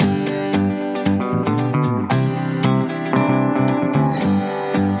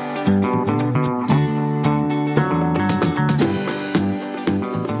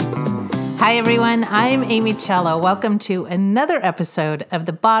Hi, everyone. I'm Amy Cello. Welcome to another episode of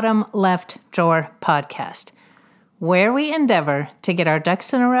the Bottom Left Drawer podcast, where we endeavor to get our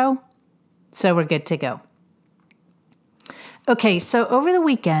ducks in a row so we're good to go. Okay, so over the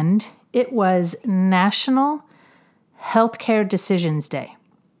weekend, it was National Healthcare Decisions Day.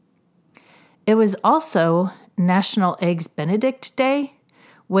 It was also National Eggs Benedict Day,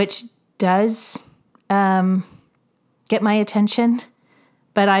 which does get my attention,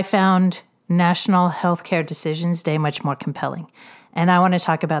 but I found National Healthcare Decisions Day much more compelling, and I want to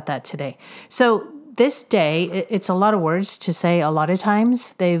talk about that today. So this day, it's a lot of words to say a lot of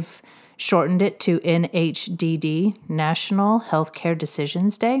times. They've shortened it to NHDD, National Healthcare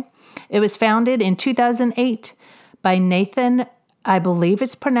Decisions Day. It was founded in 2008 by Nathan, I believe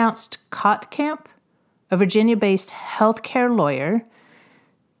it's pronounced Kottkamp, a Virginia-based healthcare lawyer,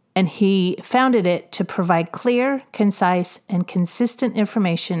 and he founded it to provide clear, concise, and consistent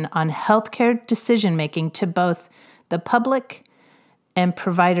information on healthcare decision-making to both the public and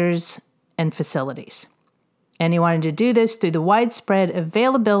providers and facilities. And he wanted to do this through the widespread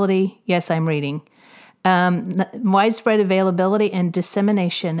availability, yes, I'm reading, widespread availability and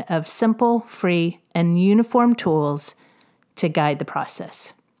dissemination of simple, free, and uniform tools to guide the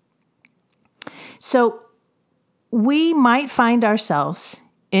process. So we might find ourselves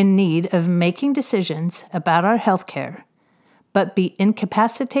in need of making decisions about our healthcare, but be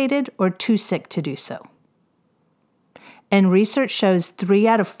incapacitated or too sick to do so. And research shows 3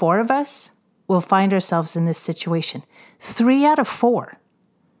 out of 4 of us will find ourselves in this situation. 3 out of 4.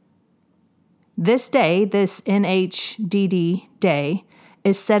 This day, this NHDD day,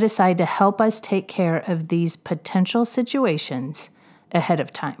 is set aside to help us take care of these potential situations ahead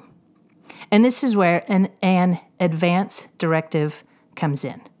of time. And this is where an advance directive comes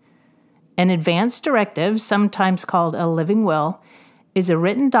in. An advance directive, sometimes called a living will, is a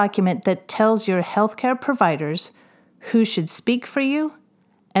written document that tells your healthcare providers who should speak for you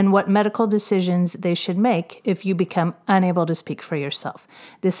and what medical decisions they should make if you become unable to speak for yourself.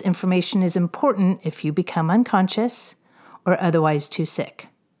 This information is important if you become unconscious or otherwise too sick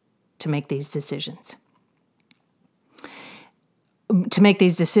to make these decisions. Or to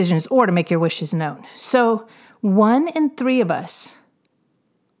make your wishes known. So 1 in 3 of us,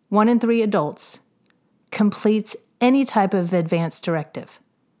 1 in 3 adults, completes any type of advance directive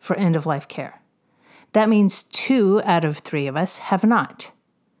for end-of-life care. That means 2 out of 3 of us have not.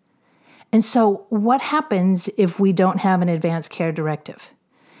 And so what happens if we don't have an advance care directive?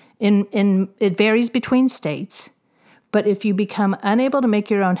 It varies between states, but if you become unable to make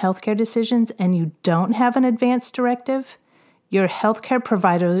your own healthcare decisions and you don't have an advance directive, your healthcare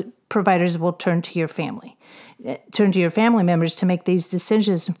providers will turn to your family members to make these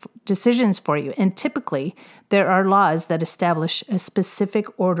decisions for you. And typically, there are laws that establish a specific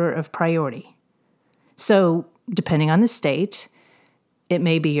order of priority. So, depending on the state, it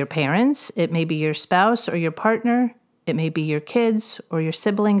may be your parents, it may be your spouse or your partner, it may be your kids or your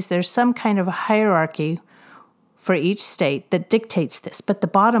siblings. There's some kind of a hierarchy for each state that dictates this. But the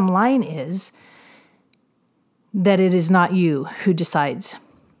bottom line is that it is not you who decides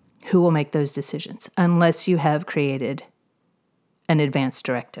who will make those decisions unless you have created an advance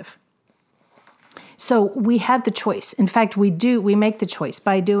directive. So we have the choice. In fact, we make the choice.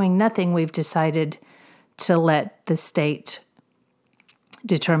 By doing nothing, we've decided to let the state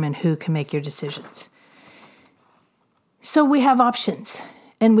determine who can make your decisions. So we have options,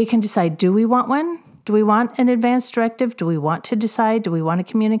 and we can decide, do we want one? Do we want an advance directive? Do we want to decide? Do we want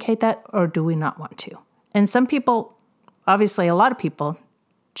to communicate that? Or do we not want to? And some people, obviously a lot of people,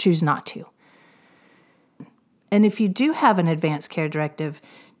 choose not to. And if you do have an advance care directive,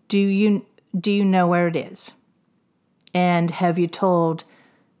 do you know where it is? And have you told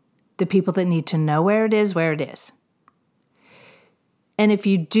the people that need to know where it is? And if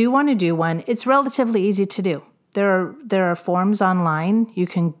you do want to do one, it's relatively easy to do. There are forms online. You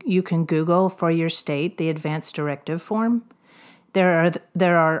can Google for your state the advance directive form. There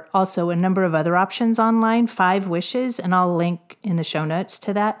are also a number of other options online, 5 wishes, and I'll link in the show notes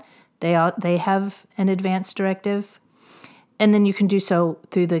to that. They have an advance directive, and then you can do so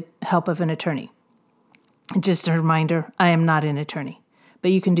through the help of an attorney. Just a reminder, I am not an attorney,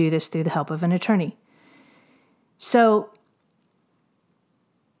 but you can do this through the help of an attorney. So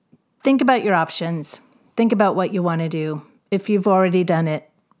think about your options. Think about what you want to do. If you've already done it,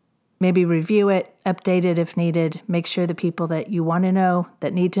 maybe review it, update it if needed. Make sure the people that you want to know,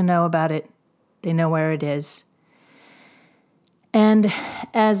 that need to know about it, they know where it is. And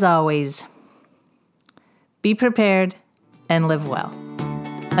as always, be prepared and live well.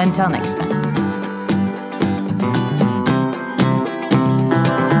 Until next time.